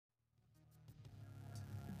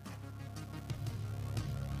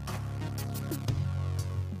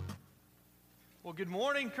Well, good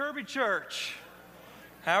morning, Kirby Church.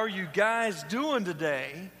 How are you guys doing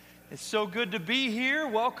today? It's so good to be here.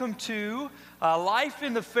 Welcome to Life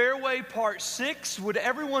in the Fairway, Part 6. Would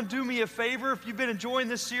everyone do me a favor? If you've been enjoying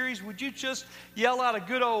this series, would you just yell out a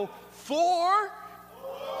good old 4?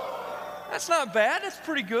 That's not bad. That's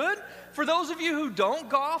pretty good. For those of you who don't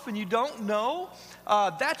golf and you don't know,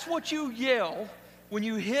 that's what you yell when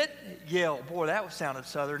you yell. Boy, that sounded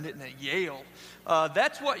southern, didn't it? Yell.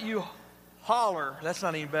 That's what you holler. That's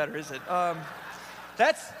not even better, is it?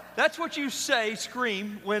 That's what you say,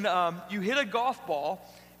 scream, when you hit a golf ball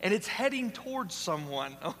and it's heading towards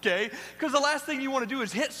someone, okay? Because the last thing you want to do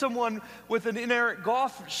is hit someone with an inerrant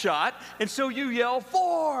golf shot, and so you yell,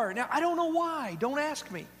 4. Now, I don't know why. Don't ask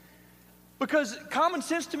me. Because common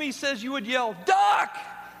sense to me says you would yell, duck,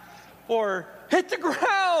 or hit the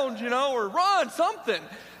ground, or run, something.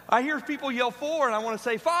 I hear people yell 4, and I want to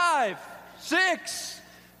say 5, 6.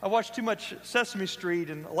 I watch too much Sesame Street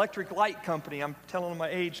and Electric Light Company. I'm telling them my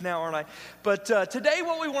age now, aren't I? But today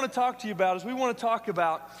what we want to talk to you about is we want to talk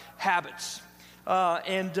about habits.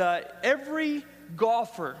 Every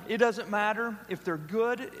golfer, it doesn't matter if they're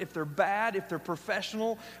good, if they're bad, if they're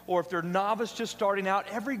professional, or if they're novice just starting out,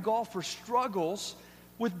 every golfer struggles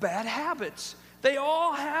with bad habits. They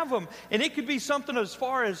all have them. And it could be something as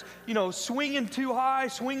far as, swinging too high,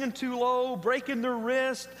 swinging too low, breaking their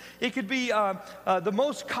wrist. It could be the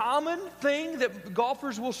most common thing that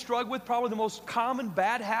golfers will struggle with, probably the most common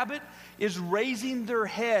bad habit, is raising their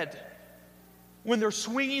head when they're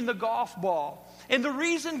swinging the golf ball. And the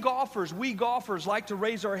reason we golfers like to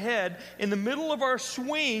raise our head in the middle of our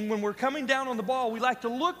swing when we're coming down on the ball, we like to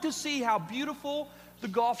look to see how beautiful the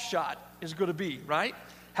golf shot is going to be, right?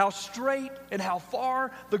 How straight and how far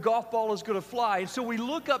the golf ball is going to fly. And so we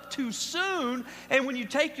look up too soon, and when you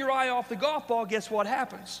take your eye off the golf ball, guess what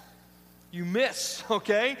happens? You miss,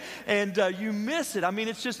 okay? And you miss it. I mean,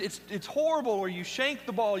 it's horrible, or you shank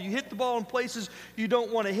the ball, you hit the ball in places you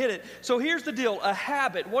don't want to hit it. So here's the deal, a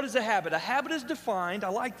habit. What is a habit? A habit is defined, I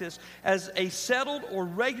like this, as a settled or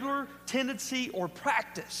regular tendency or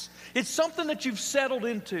practice. It's something that you've settled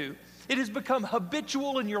into. It has become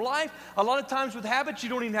habitual in your life. A lot of times with habits, you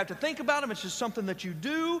don't even have to think about them. It's just something that you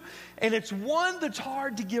do, and it's one that's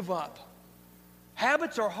hard to give up.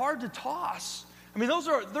 Habits are hard to toss. I mean,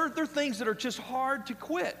 they're things that are just hard to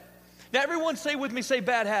quit. Now, everyone say with me, say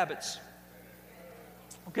bad habits.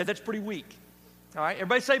 Okay, that's pretty weak. All right,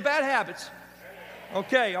 everybody say bad habits.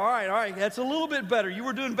 Okay, all right. That's a little bit better. You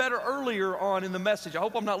were doing better earlier on in the message. I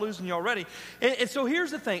hope I'm not losing you already. And so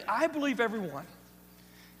here's the thing. I believe everyone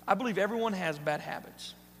has bad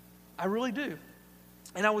habits. I really do.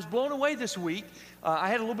 And I was blown away this week. I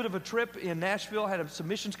had a little bit of a trip in Nashville. I had some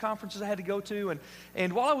missions conferences I had to go to.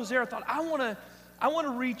 And while I was there, I thought, I want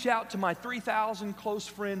to reach out to my 3,000 close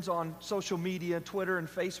friends on social media, Twitter and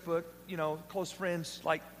Facebook. Close friends,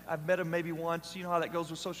 like I've met them maybe once. You know how that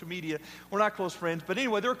goes with social media. We're not close friends. But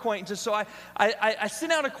anyway, they're acquaintances. So I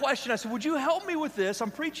sent out a question. I said, would you help me with this?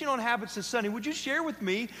 I'm preaching on habits this Sunday. Would you share with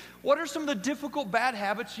me what are some of the difficult bad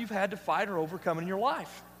habits you've had to fight or overcome in your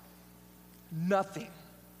life? Nothing.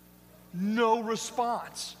 No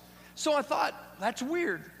response. So I thought, that's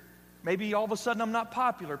weird. Maybe all of a sudden I'm not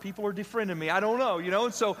popular. People are defriending me. I don't know,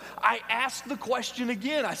 And so I asked the question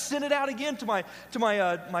again. I sent it out again to my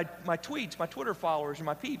tweets, my Twitter followers, and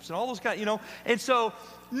my peeps, and all those guys, And so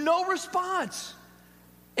no response.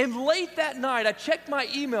 And late that night, I checked my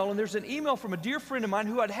email, and there's an email from a dear friend of mine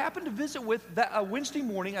who I'd happened to visit with that Wednesday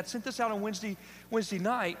morning. I'd sent this out on Wednesday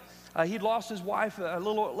night. He'd lost his wife a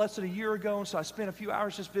little less than a year ago, and so I spent a few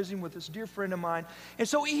hours just visiting with this dear friend of mine. And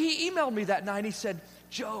so he emailed me that night. He said,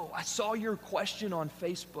 Joe, I saw your question on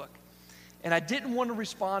Facebook, and I didn't want to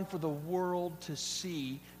respond for the world to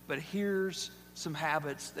see, but here's some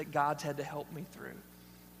habits that God's had to help me through.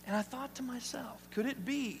 And I thought to myself, could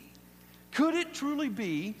it truly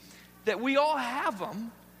be that we all have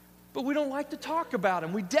them, but we don't like to talk about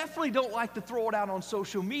them? We definitely don't like to throw it out on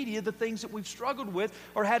social media, the things that we've struggled with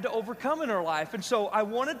or had to overcome in our life. And so I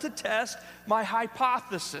wanted to test my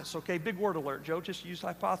hypothesis. Okay, big word alert, Joe. Just use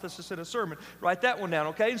hypothesis in a sermon. Write that one down,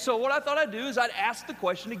 okay? And so what I thought I'd do is I'd ask the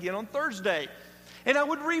question again on Thursday. And I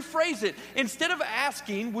would rephrase it. Instead of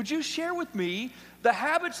asking, would you share with me the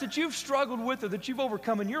habits that you've struggled with or that you've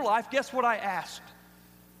overcome in your life? Guess what I asked?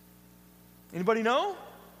 Anybody know?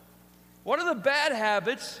 What are the bad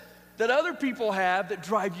habits that other people have that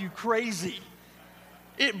drive you crazy?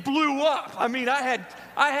 It blew up. I mean, I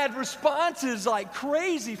had responses like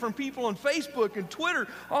crazy from people on Facebook and Twitter,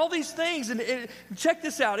 all these things. And check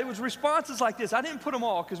this out. It was responses like this. I didn't put them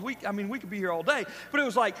all because we could be here all day. But it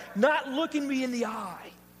was like not looking me in the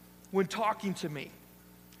eye when talking to me.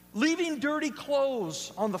 Leaving dirty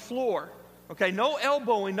clothes on the floor. Okay, no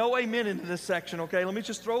elbowing, no amen in this section, okay? Let me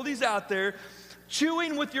just throw these out there.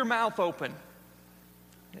 Chewing with your mouth open.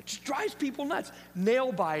 It just drives people nuts.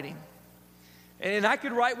 Nail biting. And I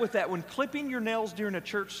could write with that when clipping your nails during a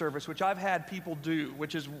church service, which I've had people do,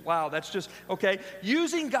 which is, wow, that's just, okay.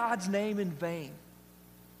 Using God's name in vain.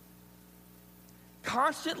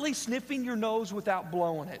 Constantly sniffing your nose without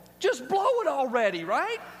blowing it. Just blow it already,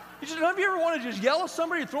 right? Have you ever wanted to just yell at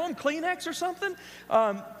somebody or throw them Kleenex or something?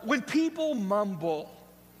 When people mumble,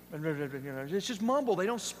 it's just mumble. They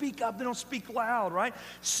don't speak up. They don't speak loud, right?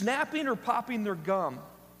 Snapping or popping their gum.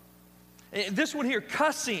 And this one here,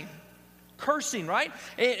 cursing, right?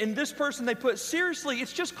 And this person they put, seriously,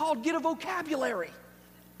 it's just called get a vocabulary,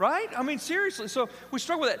 right? I mean, seriously. So we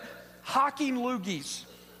struggle with that. Hawking loogies.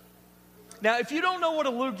 Now, if you don't know what a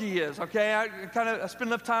loogie is, okay, I spend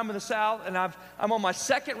enough time in the South, and I'm on my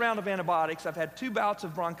second round of antibiotics. I've had 2 bouts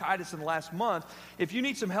of bronchitis in the last month. If you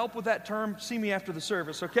need some help with that term, see me after the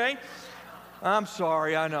service, okay? I'm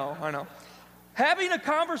sorry, I know. Having a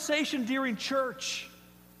conversation during church.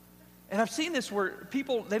 And I've seen this where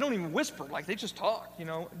people, they don't even whisper, like they just talk,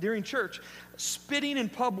 during church. Spitting in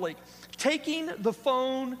public. Taking the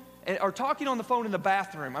phone or talking on the phone in the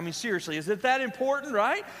bathroom. I mean, seriously, is it that important,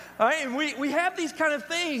 right? All right, and we have these kind of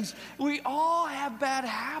things. We all have bad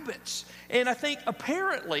habits. And I think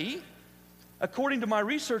apparently, according to my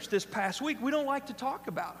research this past week, we don't like to talk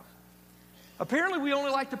about them. Apparently, we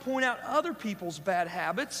only like to point out other people's bad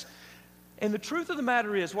habits. And the truth of the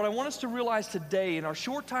matter is, what I want us to realize today in our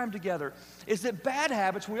short time together is that bad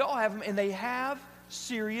habits, we all have them, and they have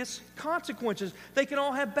serious consequences. They can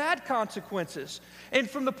all have bad consequences. And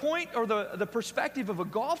from the point or the perspective of a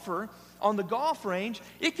golfer on the golf range,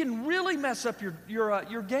 it can really mess up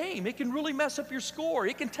your game. It can really mess up your score.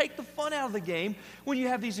 It can take the fun out of the game when you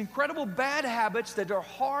have these incredible bad habits that are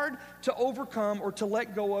hard to overcome or to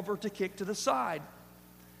let go of or to kick to the side.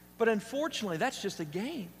 But unfortunately, that's just a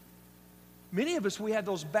game. Many of us, we have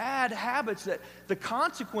those bad habits that the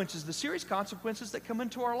consequences, the serious consequences that come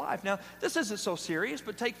into our life. Now, this isn't so serious,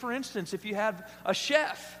 but take, for instance, if you have a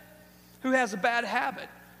chef who has a bad habit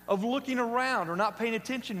of looking around or not paying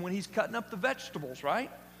attention when he's cutting up the vegetables,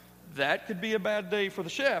 right? That could be a bad day for the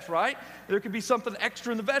chef, right? There could be something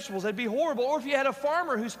extra in the vegetables. That'd be horrible. Or if you had a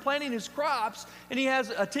farmer who's planting his crops and he has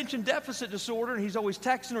attention deficit disorder and he's always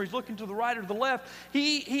texting or he's looking to the right or the left,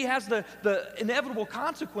 he has the inevitable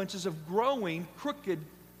consequences of growing crooked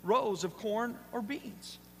rows of corn or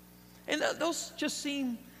beans. And those just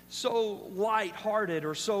seem so light-hearted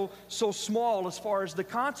or so small as far as the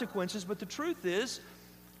consequences, but the truth is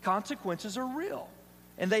consequences are real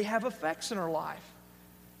and they have effects in our life.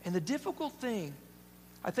 And the difficult thing,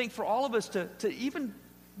 I think, for all of us to even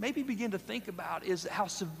maybe begin to think about is how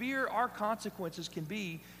severe our consequences can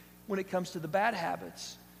be when it comes to the bad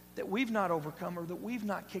habits that we've not overcome or that we've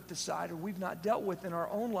not kicked aside or we've not dealt with in our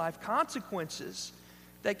own life. Consequences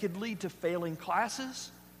that could lead to failing classes,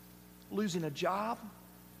 losing a job,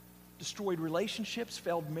 destroyed relationships,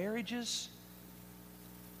 failed marriages,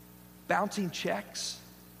 bouncing checks,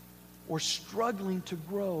 or struggling to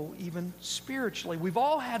grow even spiritually. We've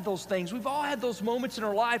all had those things. We've all had those moments in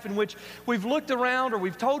our life in which we've looked around or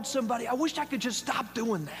we've told somebody, I wish I could just stop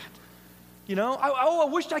doing that. I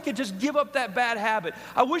wish I could just give up that bad habit.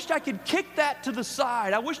 I wish I could kick that to the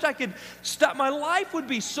side. I wish I could stop. My life would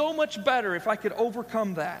be so much better if I could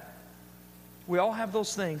overcome that. We all have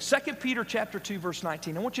those things. 2 Peter chapter 2, verse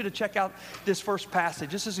 19. I want you to check out this first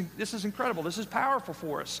passage. This is incredible. This is powerful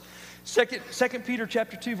for us. 2 Peter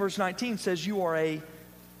chapter 2, verse 19 says you are a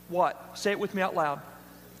what? Say it with me out loud.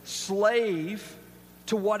 Slave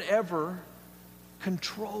to whatever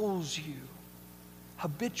controls you.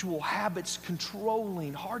 Habitual habits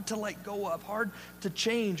controlling, hard to let go of, hard to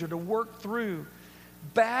change or to work through.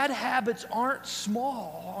 Bad habits aren't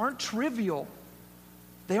small, aren't trivial.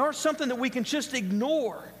 They aren't something that we can just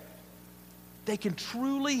ignore. They can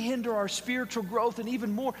truly hinder our spiritual growth, and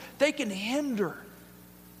even more, they can hinder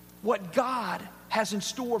what God has in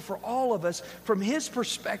store for all of us from His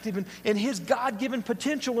perspective and His God-given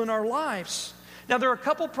potential in our lives. Now, there are a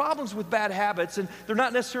couple problems with bad habits, and they're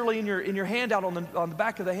not necessarily in your handout on the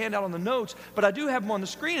back of the handout on the notes, but I do have them on the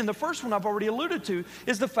screen. And the first one I've already alluded to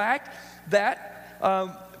is the fact that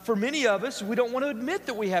for many of us, we don't want to admit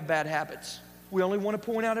that we have bad habits. We only want to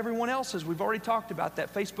point out everyone else's. We've already talked about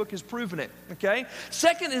that. Facebook has proven it, okay?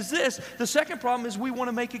 Second is this. The second problem is we want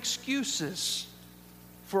to make excuses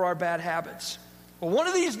for our bad habits. Well, one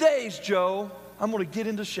of these days, Joe, I'm going to get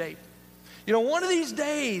into shape. One of these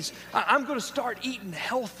days, I'm going to start eating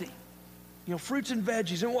healthy. fruits and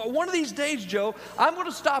veggies. And one of these days, Joe, I'm going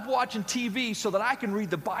to stop watching TV so that I can read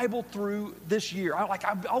the Bible through this year.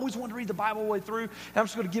 I've always wanted to read the Bible all the way through, and I'm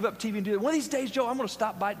just going to give up TV and do it. One of these days, Joe, I'm going to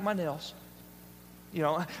stop biting my nails.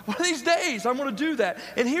 One of these days, I'm going to do that.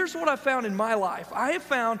 And here's what I found in my life. I have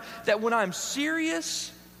found that when I'm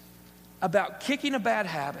serious about kicking a bad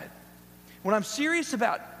habit, when I'm serious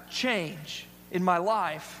about change in my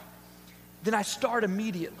life, then I start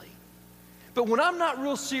immediately. But when I'm not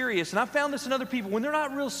real serious, and I found this in other people, when they're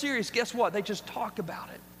not real serious, guess what? They just talk about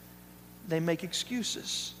it. They make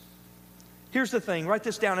excuses. Here's the thing, write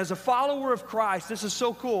this down. As a follower of Christ, this is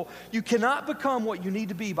so cool. You cannot become what you need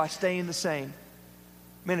to be by staying the same.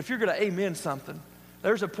 Man, if you're going to amen something,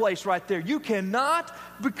 there's a place right there. You cannot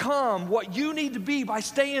become what you need to be by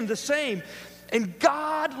staying the same. And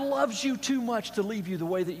God loves you too much to leave you the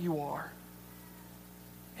way that you are.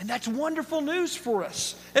 And that's wonderful news for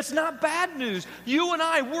us. It's not bad news. You and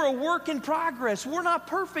I, we're a work in progress. We're not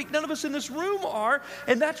perfect. None of us in this room are.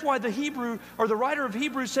 And that's why the writer of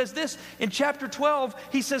Hebrews says this in chapter 12.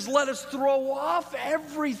 He says, let us throw off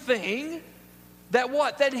everything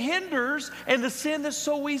that hinders and the sin that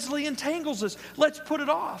so easily entangles us. Let's put it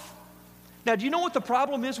off. Now, do you know what the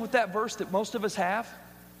problem is with that verse that most of us have?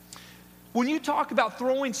 When you talk about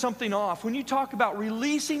throwing something off, when you talk about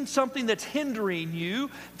releasing something that's hindering you,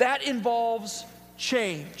 that involves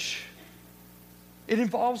change. It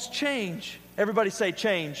involves change. Everybody say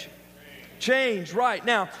change. Change, right.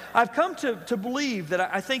 Now, I've come to believe that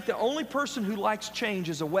I think the only person who likes change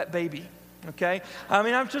is a wet baby. Okay? I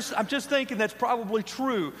mean, I'm just thinking that's probably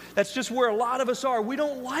true. That's just where a lot of us are. We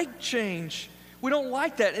don't like change. We don't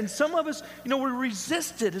like that. And some of us, we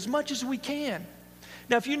resist it as much as we can.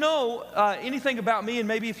 Now, if you know anything about me, and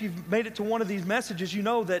maybe if you've made it to one of these messages, you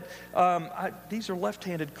know that these are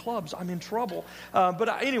left-handed clubs. I'm in trouble.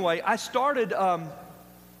 Anyway, I started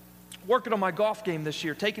working on my golf game this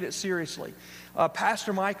year, taking it seriously.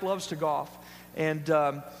 Pastor Mike loves to golf, and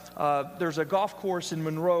there's a golf course in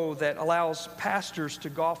Monroe that allows pastors to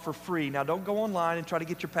golf for free. Now, don't go online and try to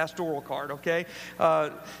get your pastoral card, okay?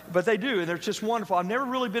 But they do, and they're just wonderful. I've never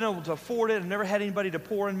really been able to afford it. I've never had anybody to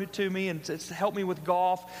pour into me and to help me with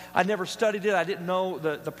golf. I never studied it. I didn't know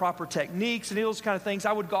the proper techniques and those kind of things.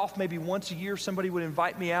 I would golf maybe once a year. Somebody would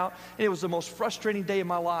invite me out, and it was the most frustrating day of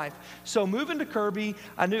my life. So moving to Kirby,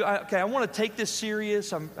 I knew, I want to take this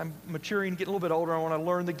serious. I'm maturing, getting a little bit older. I want to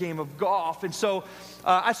learn the game of golf. And so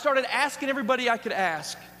I started asking everybody I could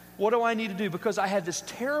ask, what do I need to do? Because I had this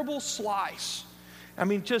terrible slice. I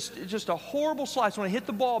mean, just a horrible slice. When I hit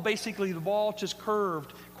the ball, basically the ball just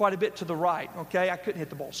curved quite a bit to the right, okay? I couldn't hit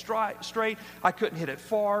the ball straight. I couldn't hit it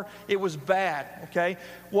far. It was bad, okay?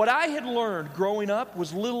 What I had learned growing up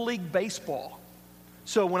was Little League baseball.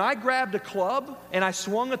 So when I grabbed a club and I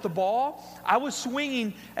swung at the ball, I was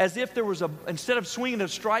swinging as if there was instead of swinging a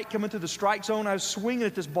strike coming through the strike zone, I was swinging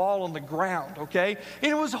at this ball on the ground, okay?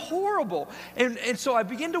 And it was horrible. And so I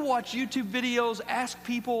began to watch YouTube videos, ask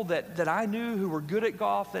people that I knew who were good at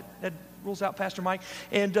golf, that rules out Pastor Mike,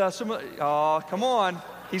 and come on.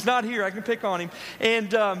 He's not here. I can pick on him.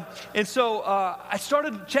 And so I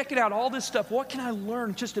started checking out all this stuff. What can I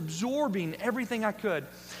learn? Just absorbing everything I could.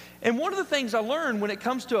 And one of the things I learned when it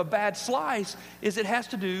comes to a bad slice is it has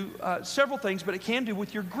to do several things, but it can do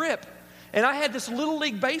with your grip. And I had this Little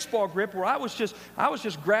League baseball grip where I was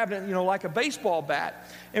just grabbing it, like a baseball bat.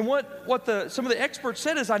 And what some of the experts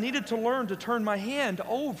said is I needed to learn to turn my hand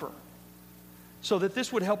over so that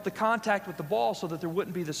this would help the contact with the ball so that there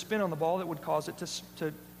wouldn't be the spin on the ball that would cause it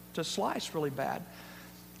to slice really bad.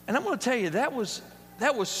 And I'm going to tell you, that was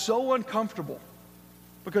so uncomfortable.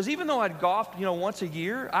 Because even though I'd golfed, once a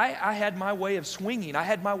year, I had my way of swinging. I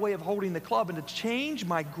had my way of holding the club. And to change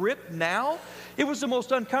my grip now, it was the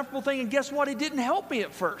most uncomfortable thing. And guess what? It didn't help me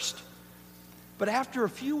at first. But after a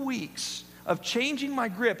few weeks of changing my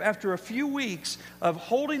grip, after a few weeks of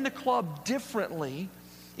holding the club differently,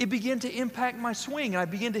 it began to impact my swing. And I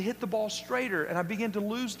began to hit the ball straighter. And I began to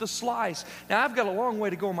lose the slice. Now, I've got a long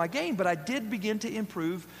way to go in my game, but I did begin to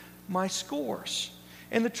improve my scores.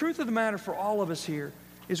 And the truth of the matter for all of us here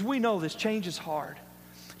is we know this change is hard.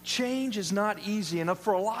 Change is not easy. And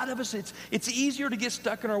for a lot of us, it's easier to get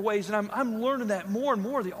stuck in our ways. And I'm learning that more and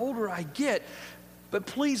more the older I get. But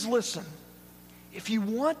please listen. If you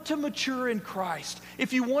want to mature in Christ,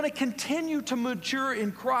 if you want to continue to mature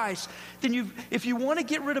in Christ, then if you want to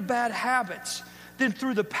get rid of bad habits, then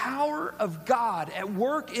through the power of God at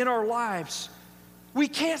work in our lives, we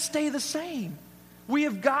can't stay the same. We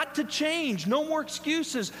have got to change. No more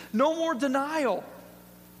excuses. No more denial.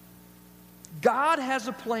 God has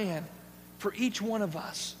a plan for each one of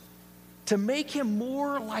us to make him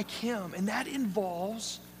more like him, and that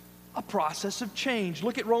involves a process of change.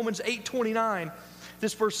 Look at Romans 8:29.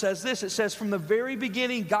 This verse says this. It says, from the very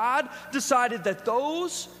beginning, God decided that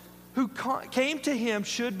those who came to him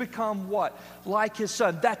should become what? Like his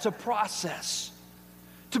son. That's a process.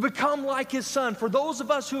 To become like his son. For those of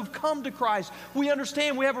us who have come to Christ, we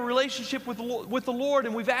understand we have a relationship with the Lord,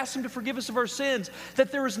 and we've asked him to forgive us of our sins,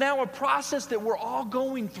 that there is now a process that we're all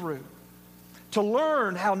going through. To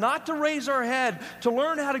learn how not to raise our head, to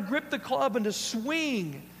learn how to grip the club and to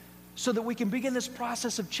swing, so that we can begin this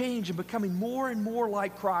process of change and becoming more and more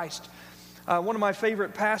like Christ. One of my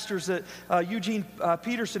favorite pastors, Eugene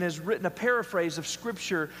Peterson, has written a paraphrase of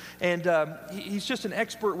Scripture, and he's just an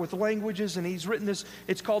expert with languages, and he's written this.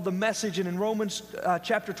 It's called The Message, and in Romans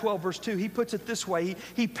chapter 12, verse 2, he puts it this way.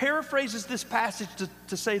 He paraphrases this passage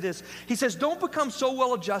to say this. He says, don't become so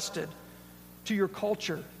well adjusted to your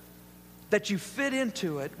culture that you fit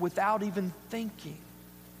into it without even thinking.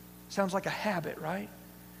 Sounds like a habit, right?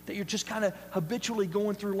 That you're just kind of habitually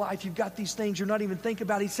going through life. You've got these things you're not even thinking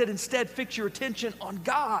about. He said, instead, fix your attention on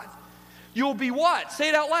God. You'll be what? Say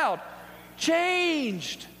it out loud.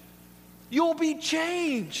 Changed. You'll be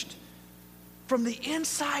changed from the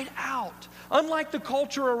inside out. Unlike the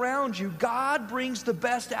culture around you, God brings the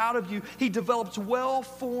best out of you. He develops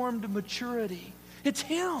well-formed maturity. It's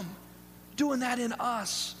him doing that in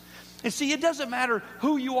us. And see, it doesn't matter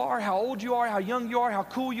who you are, how old you are, how young you are, how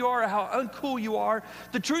cool you are, or how uncool you are.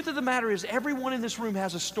 The truth of the matter is everyone in this room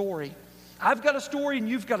has a story. I've got a story and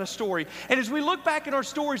you've got a story. And as we look back in our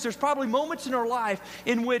stories, there's probably moments in our life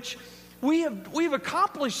in which we've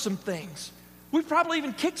accomplished some things. We've probably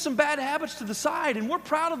even kicked some bad habits to the side, and we're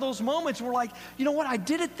proud of those moments. We're like, you know what, I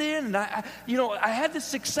did it then, and I had this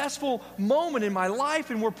successful moment in my life,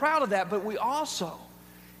 and we're proud of that. But we also,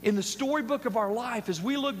 in the storybook of our life, as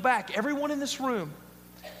we look back, everyone in this room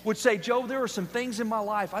would say, Joe, there are some things in my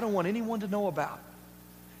life I don't want anyone to know about.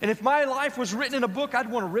 And if my life was written in a book, I'd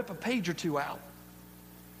want to rip a page or two out.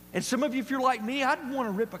 And some of you, if you're like me, I'd want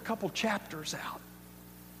to rip a couple chapters out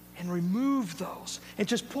and remove those and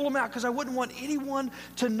just pull them out because I wouldn't want anyone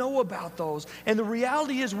to know about those. And the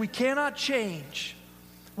reality is we cannot change.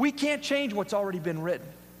 We can't change what's already been written.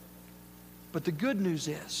 But the good news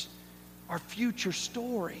is our future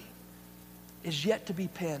story is yet to be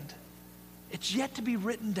penned. It's yet to be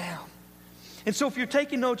written down. And so if you're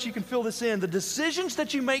taking notes, you can fill this in. The decisions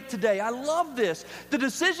that you make today, I love this. The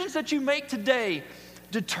decisions that you make today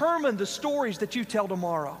determine the stories that you tell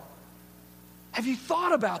tomorrow. Have you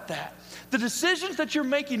thought about that? The decisions that you're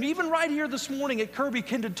making, even right here this morning at Kirby,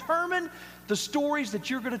 can determine the stories that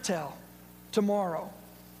you're going to tell tomorrow.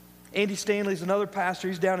 Andy Stanley's another pastor.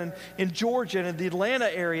 He's down in Georgia and in the Atlanta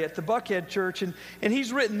area at the Buckhead Church. And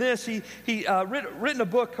he's written this. He written a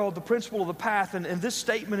book called The Principle of the Path. And this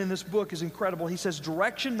statement in this book is incredible. He says,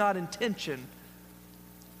 direction, not intention,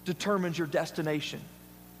 determines your destination.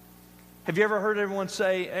 Have you ever heard anyone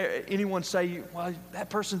say, well, that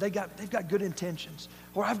person, they've got good intentions.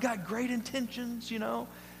 Or I've got great intentions, you know.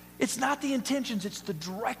 It's not the intentions, it's the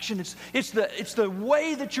direction. It's the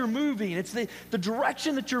way that you're moving. It's the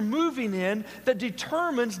direction that you're moving in that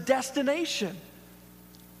determines destination.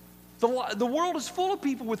 The world is full of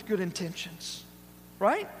people with good intentions,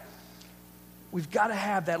 right? We've got to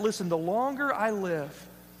have that. Listen, the longer I live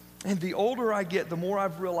and the older I get, the more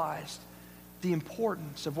I've realized the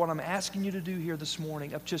importance of what I'm asking you to do here this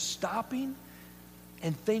morning, of just stopping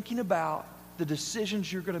and thinking about the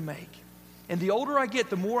decisions you're going to make. And the older I get,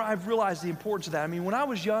 the more I've realized the importance of that. I mean, when I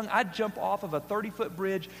was young, I'd jump off of a 30-foot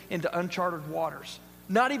bridge into uncharted waters,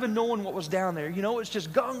 not even knowing what was down there. You know, it's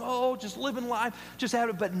just gung-ho, just living life, just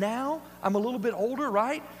having it. But now, I'm a little bit older,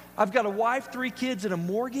 right? I've got a wife, 3 kids, and a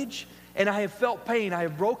mortgage, and I have felt pain. I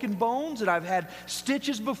have broken bones, and I've had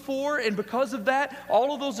stitches before, and because of that,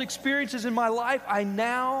 all of those experiences in my life, I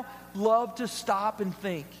now love to stop and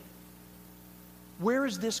think, where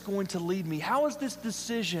is this going to lead me? How is this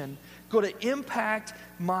decision going to impact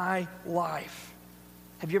my life?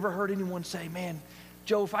 Have you ever heard anyone say, man,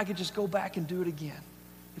 Joe, if I could just go back and do it again,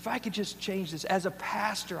 if I could just change this. As a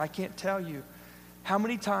pastor, I can't tell you how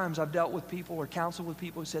many times I've dealt with people or counseled with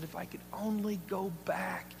people who said, if I could only go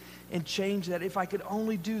back and change that, if I could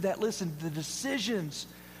only do that. Listen, the decisions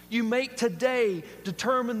you make today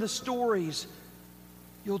determine the stories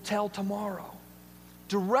you'll tell tomorrow.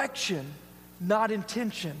 Direction, not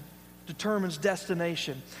intention, determines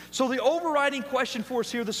destination. So the overriding question for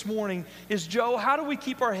us here this morning is, Joe, how do we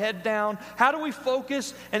keep our head down? How do we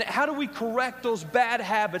focus? And how do we correct those bad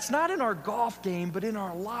habits? Not in our golf game, but in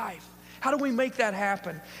our life. How do we make that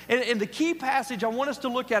happen? And the key passage I want us to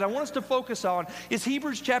look at, I want us to focus on, is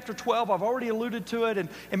Hebrews chapter 12. I've already alluded to it, and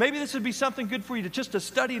maybe this would be something good for you to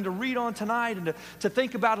study and to read on tonight and to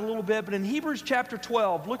think about a little bit. But in Hebrews chapter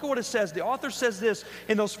 12, look at what it says. The author says this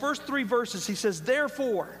in those first 3 verses. He says,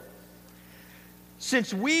 therefore,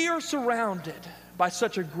 since we are surrounded by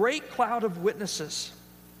such a great cloud of witnesses,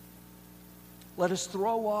 let us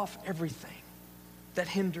throw off everything that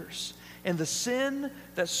hinders and the sin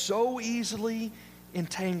that so easily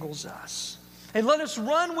entangles us. And let us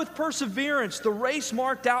run with perseverance the race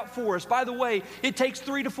marked out for us. By the way, it takes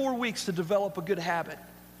 3 to 4 weeks to develop a good habit.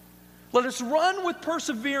 Let us run with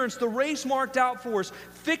perseverance the race marked out for us,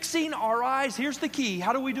 fixing our eyes. Here's the key.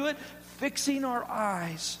 How do we do it? Fixing our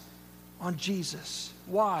eyes on Jesus.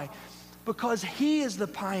 Why? Because He is the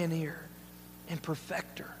pioneer and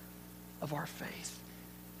perfecter of our faith.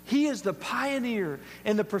 He is the pioneer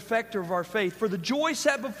and the perfecter of our faith. For the joy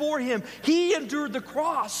set before Him, He endured the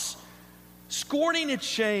cross, scorning its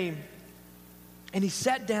shame, and He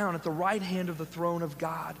sat down at the right hand of the throne of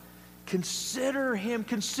God. Consider Him,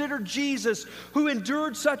 consider Jesus, who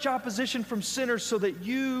endured such opposition from sinners so that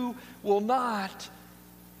you will not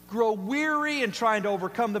grow weary in trying to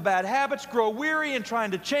overcome the bad habits, grow weary in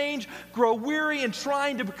trying to change, grow weary in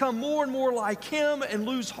trying to become more and more like Him and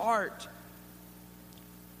lose heart.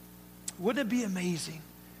 Wouldn't it be amazing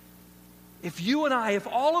if you and I, if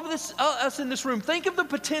all of us in this room, think of the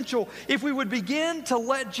potential if we would begin to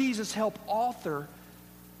let Jesus help author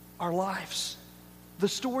our lives, the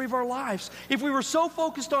story of our lives. If we were so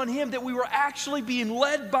focused on Him that we were actually being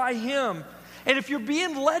led by Him. And if you're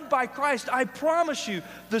being led by Christ, I promise you,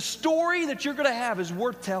 the story that you're going to have is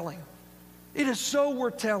worth telling. It is so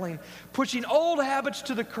worth telling. Pushing old habits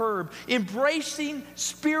to the curb, embracing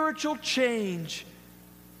spiritual change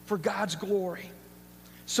for God's glory.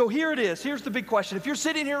 So here it is. Here's the big question. If you're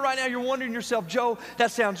sitting here right now, you're wondering yourself, Joe,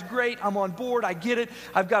 that sounds great. I'm on board. I get it.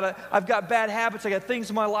 I've got bad habits. I got things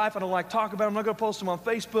in my life I don't like to talk about. I'm not going to post them on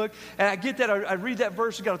Facebook. And I get that. I read that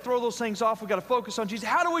verse. We've got to throw those things off. We've got to focus on Jesus.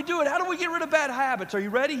 How do we do it? How do we get rid of bad habits? Are you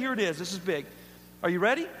ready? Here it is. This is big. Are you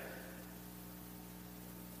ready?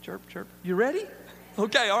 Chirp, chirp. You ready?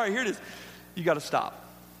 Okay, all right, here it is. You got to stop.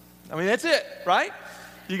 I mean, that's it, right?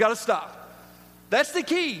 You got to stop. That's the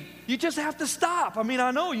key. You just have to stop. I mean,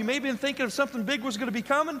 I know you may have been thinking of something big was going to be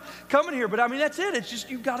coming here, but I mean, that's it. It's just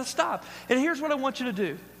you've got to stop. And here's what I want you to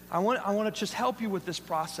do. I want to just help you with this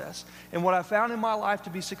process. And what I found in my life to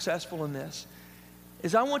be successful in this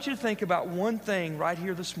is I want you to think about one thing right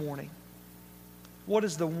here this morning. What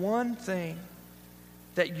is the one thing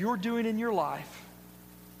that you're doing in your life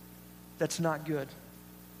that's not good?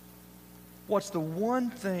 What's the one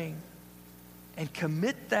thing? And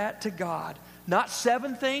commit that to God. Not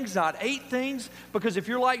 7 things, not 8 things, because if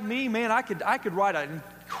you're like me, man, I could write an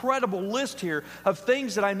incredible list here of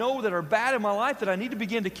things that I know that are bad in my life that I need to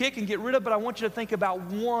begin to kick and get rid of, but I want you to think about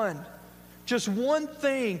one. Just one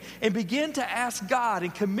thing, and begin to ask God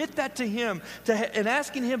and commit that to Him and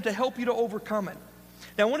asking Him to help you to overcome it.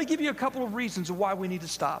 Now, I want to give you a couple of reasons of why we need to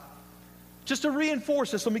stop. Just to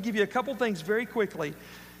reinforce this, let me give you a couple things very quickly.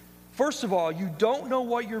 First of all, you don't know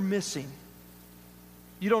what you're missing.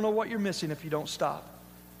 You don't know what you're missing if you don't stop.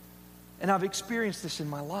 And I've experienced this in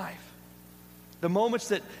my life. The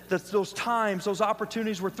moments those times, those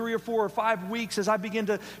opportunities were 3 or 4 or 5 weeks as I began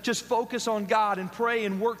to just focus on God and pray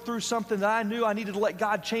and work through something that I knew I needed to let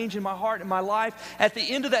God change in my heart and my life. At the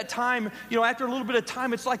end of that time, after a little bit of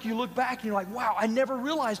time, it's like you look back and you're like, wow, I never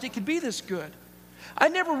realized it could be this good. I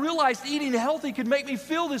never realized eating healthy could make me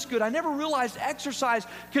feel this good. I never realized exercise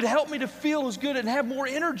could help me to feel as good and have more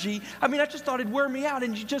energy. I mean, I just thought it'd wear me out.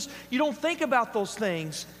 And you don't think about those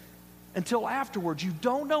things until afterwards. You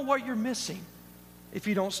don't know what you're missing if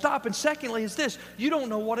you don't stop. And secondly is this, you don't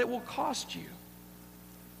know what it will cost you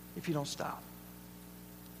if you don't stop.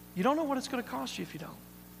 You don't know what it's going to cost you if you don't.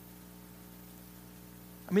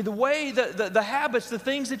 I mean, the way, the habits, the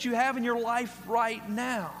things that you have in your life right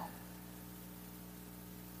now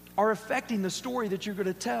are affecting the story that you're going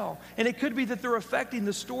to tell. And it could be that they're affecting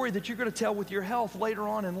the story that you're going to tell with your health later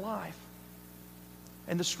on in life.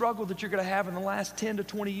 And the struggle that you're going to have in the last 10 to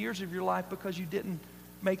 20 years of your life because you didn't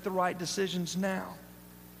make the right decisions now.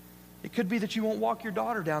 It could be that you won't walk your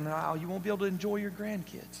daughter down the aisle. You won't be able to enjoy your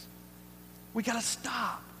grandkids. We got to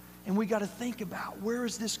stop and we got to think about, where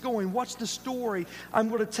is this going? What's the story I'm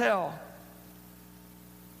going to tell?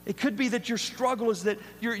 It could be that your struggle is that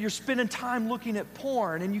you're spending time looking at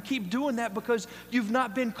porn, and you keep doing that because you've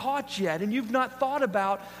not been caught yet, and you've not thought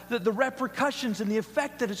about the repercussions and the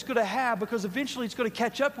effect that it's going to have, because eventually it's going to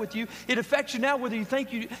catch up with you. It affects you now whether you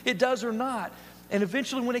think it does or not. And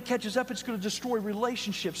eventually when it catches up, it's going to destroy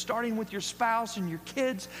relationships, starting with your spouse and your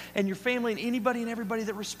kids and your family and anybody and everybody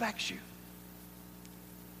that respects you.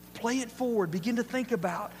 Play it forward. Begin to think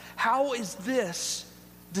about, how is this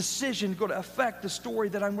decision going to affect the story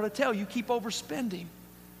that I'm going to tell? You keep overspending.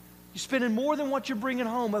 You're spending more than what you're bringing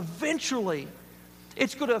home. Eventually,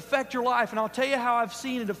 it's going to affect your life. And I'll tell you how I've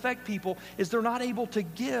seen it affect people is they're not able to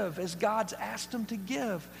give as God's asked them to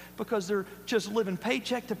give because they're just living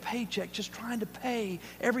paycheck to paycheck, just trying to pay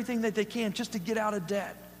everything that they can just to get out of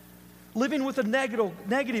debt. Living with a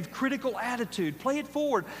negative, critical attitude. Play it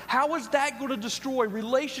forward. How is that going to destroy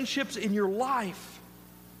relationships in your life?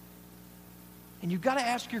 And you've got to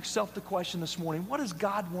ask yourself the question this morning, what does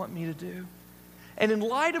God want me to do? And in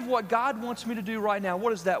light of what God wants me to do right now,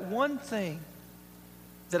 what is that one thing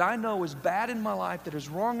that I know is bad in my life, that is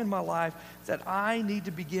wrong in my life, that I need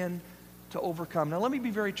to begin to overcome? Now, let me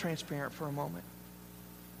be very transparent for a moment.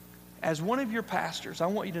 As one of your pastors, I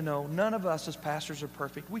want you to know none of us as pastors are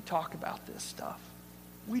perfect. We talk about this stuff.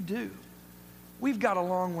 We do. We've got a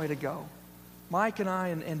long way to go. Mike and I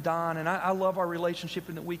and Don, and I love our relationship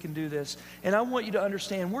and that we can do this. And I want you to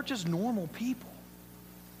understand we're just normal people.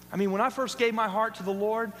 I mean, when I first gave my heart to the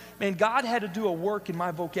Lord, man, God had to do a work in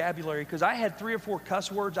my vocabulary because I had 3 or 4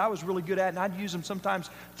 cuss words I was really good at, and I'd use them sometimes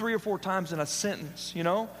 3 or 4 times in a sentence, you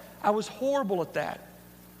know? I was horrible at that.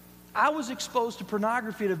 I was exposed to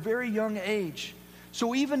pornography at a very young age.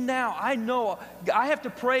 So even now, I know I have to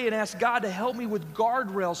pray and ask God to help me with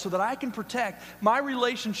guardrails so that I can protect my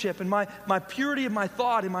relationship and my purity of my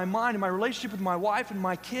thought and my mind and my relationship with my wife and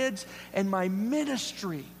my kids and my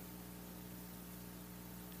ministry.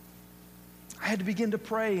 I had to begin to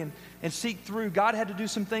pray and seek through. God had to do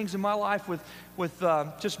some things in my life with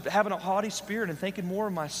just having a haughty spirit and thinking more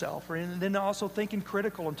of myself. And then also thinking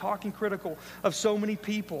critical and talking critical of so many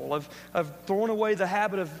people, of throwing away the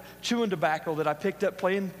habit of chewing tobacco that I picked up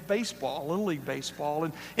playing baseball, Little League baseball.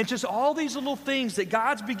 And just all these little things that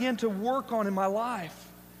God's began to work on in my life.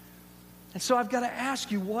 And so I've got to ask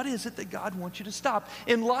you, what is it that God wants you to stop?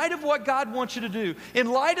 In light of what God wants you to do, in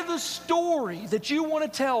light of the story that you want to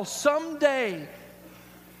tell someday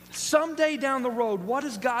down the road, what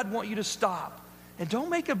does God want you to stop? And don't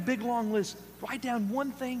make a big long list. Write down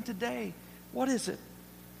one thing today. What is it?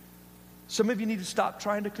 Some of you need to stop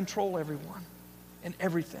trying to control everyone and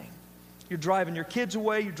everything. You're driving your kids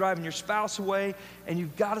away, you're driving your spouse away, and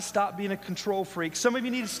you've got to stop being a control freak. Some of you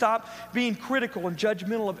need to stop being critical and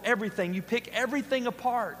judgmental of everything. You pick everything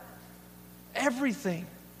apart. Everything.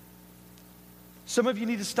 Some of you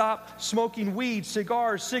need to stop smoking weed,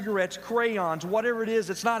 cigars, cigarettes, crayons, whatever it is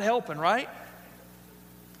that's not helping, right?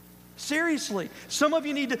 Seriously. Some of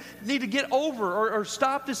you need to get over or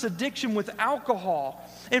stop this addiction with alcohol.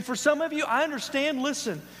 And for some of you, I understand,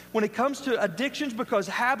 listen, when it comes to addictions, because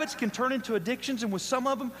habits can turn into addictions, and with some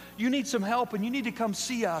of them, you need some help, and you need to come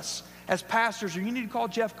see us as pastors, or you need to call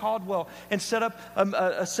Jeff Caldwell and set up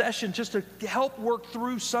a session just to help work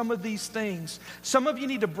through some of these things. Some of you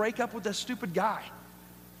need to break up with that stupid guy.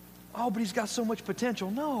 Oh, but he's got so much potential.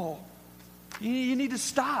 No. You need to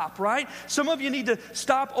stop, right? Some of you need to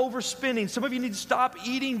stop overspending. Some of you need to stop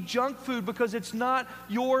eating junk food because it's not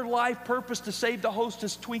your life purpose to save the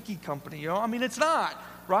Hostess Twinkie company. You know, I mean, it's not,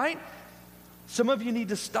 right? Some of you need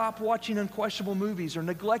to stop watching unquestionable movies or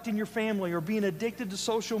neglecting your family or being addicted to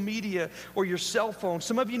social media or your cell phone.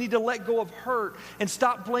 Some of you need to let go of hurt and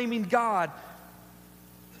stop blaming God.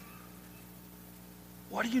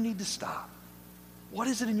 What do you need to stop? What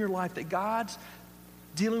is it in your life that God's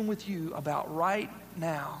dealing with you about right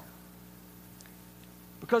now?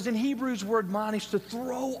 Because in Hebrews we're admonished to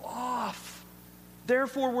throw off.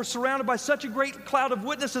 Therefore we're surrounded by such a great cloud of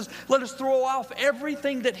witnesses. Let us throw off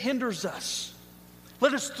everything that hinders us.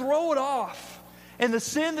 Let us throw it off. And the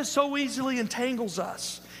sin that so easily entangles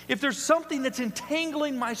us. If there's something that's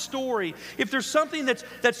entangling my story, if there's something that's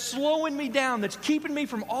slowing me down, that's keeping me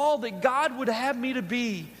from all that God would have me to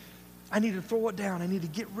be, I need to throw it down. I need to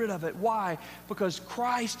get rid of it. Why? Because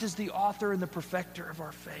Christ is the author and the perfecter of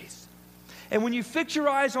our faith. And when you fix your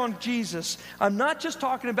eyes on Jesus, I'm not just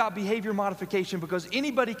talking about behavior modification, because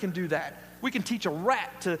anybody can do that. We can teach a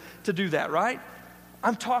rat to do that, right?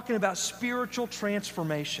 I'm talking about spiritual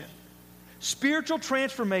transformation. Spiritual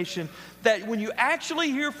transformation that when you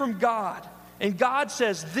actually hear from God, and God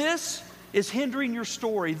says, this is hindering your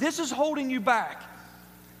story, this is holding you back,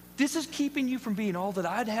 this is keeping you from being all that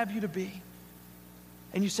I'd have you to be.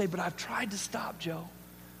 And you say, but I've tried to stop, Joe.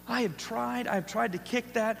 I've tried to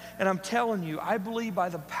kick that, and I'm telling you, I believe by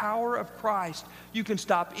the power of Christ, you can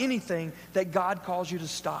stop anything that God calls you to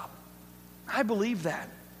stop. I believe that.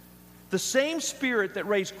 The same Spirit that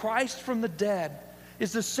raised Christ from the dead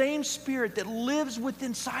is the same Spirit that lives within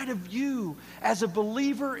inside of you as a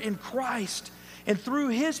believer in Christ. And through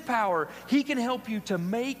His power, He can help you to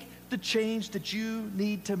make the change that you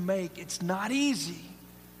need to make. It's not easy.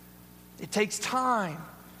 It takes time.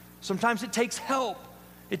 Sometimes it takes help.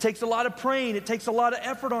 It takes a lot of praying. It takes a lot of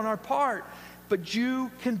effort on our part. But you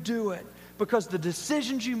can do it because the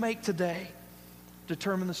decisions you make today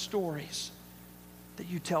determine the stories that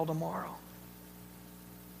you tell tomorrow.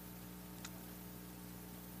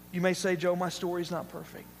 You may say, Joe, my story's not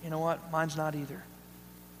perfect. You know what? Mine's not either.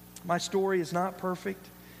 My story is not perfect,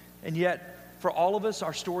 and yet for all of us,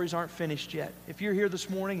 our stories aren't finished yet. If you're here this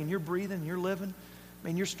morning and you're breathing and you're living,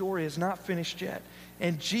 your story is not finished yet.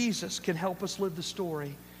 And Jesus can help us live the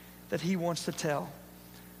story that He wants to tell.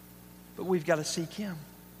 But we've got to seek Him.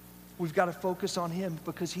 We've got to focus on Him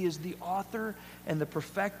because He is the author and the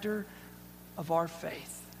perfecter of our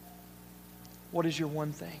faith. What is your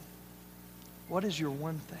one thing? What is your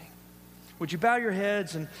one thing? Would you bow your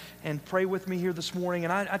heads and pray with me here this morning?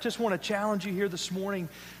 And I just want to challenge you here this morning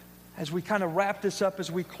as we kind of wrap this up, as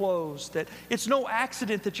we close, that it's no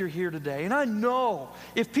accident that you're here today. And I know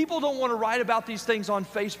if people don't want to write about these things on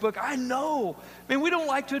Facebook, I know. We don't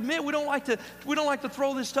like to admit, we don't like to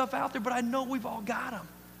throw this stuff out there, but I know we've all got them.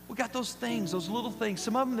 We got those things, those little things.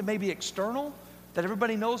 Some of them that may be external, that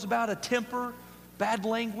everybody knows about, a temper, bad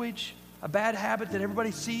language, a bad habit that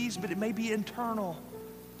everybody sees, but it may be internal.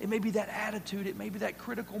 It may be that attitude. It may be that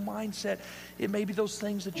critical mindset. It may be those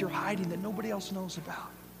things that you're hiding that nobody else knows about.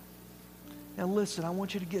 Now listen, I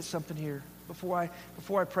want you to get something here. Before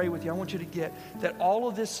I pray with you, I want you to get that all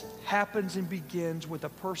of this happens and begins with a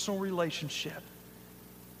personal relationship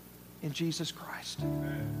in Jesus Christ.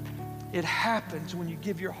 It happens when you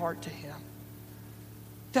give your heart to Him.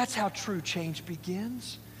 That's how true change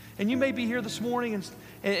begins. And you may be here this morning,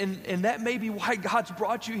 and that may be why God's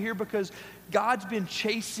brought you here, because God's been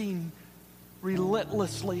chasing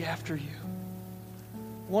relentlessly after you,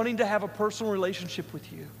 wanting to have a personal relationship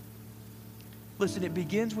with you. Listen, it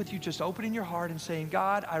begins with you just opening your heart and saying,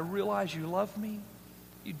 God, I realize you love me.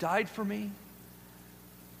 You died for me.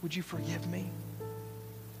 Would you forgive me?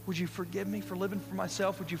 Would you forgive me for living for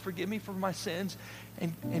myself? Would you forgive me for my sins?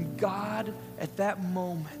 And God, at that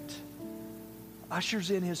moment, ushers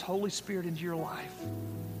in His Holy Spirit into your life.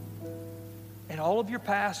 And all of your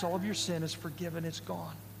past, all of your sin is forgiven. It's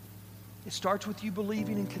gone. It starts with you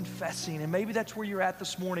believing and confessing. And maybe that's where you're at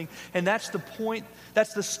this morning. And that's the point,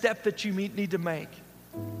 that's the step that you need to make.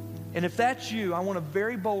 And if that's you, I want to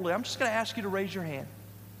very boldly, I'm just going to ask you to raise your hand.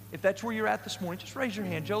 If that's where you're at this morning, just raise your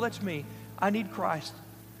hand. Joe, that's me. I need Christ.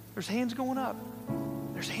 There's hands going up.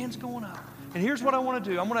 There's hands going up. And here's what I want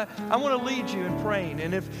to do. I want to lead you in praying.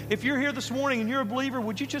 And if you're here this morning and you're a believer,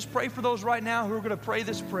 would you just pray for those right now who are going to pray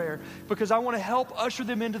this prayer? Because I want to help usher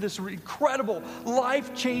them into this incredible,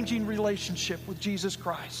 life-changing relationship with Jesus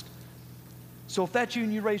Christ. So if that's you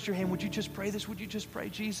and you raised your hand, would you just pray this? Would you just pray,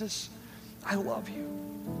 Jesus, I love you.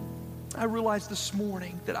 I realize this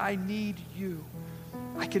morning that I need you.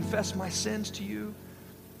 I confess my sins to you.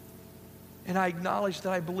 And I acknowledge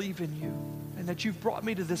that I believe in you and that you've brought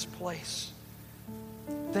me to this place.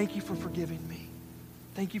 Thank you for forgiving me.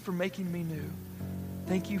 Thank you for making me new.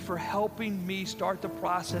 Thank you for helping me start the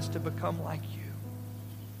process to become like you,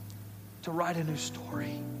 to write a new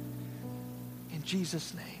story. In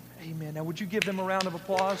Jesus' name, amen. Now, would you give them a round of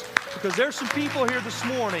applause? Because there's some people here this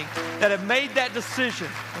morning that have made that decision,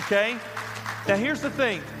 okay? Now, here's the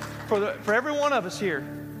thing. For every one of us here,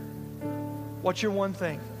 what's your one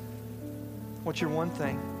thing? What's your one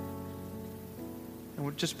thing?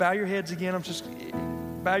 And just bow your heads again.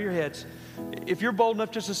 Bow your heads. If you're bold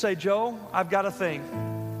enough just to say, Joe, I've got a thing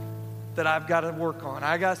that I've got to work on.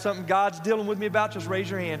 I got something God's dealing with me about, just raise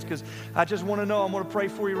your hands, because I just want to know. I'm going to pray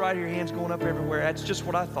for you right here. Hands going up everywhere. That's just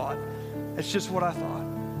what I thought. That's just what I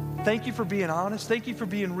thought. Thank you for being honest. Thank you for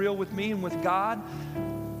being real with me and with God.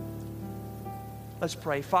 Let's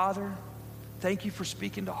pray. Father, thank you for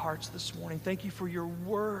speaking to hearts this morning. Thank you for your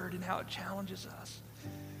word and how it challenges us.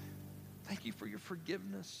 Thank you for your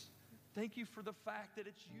forgiveness. Thank you for the fact that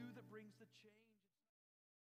it's you that brings the change.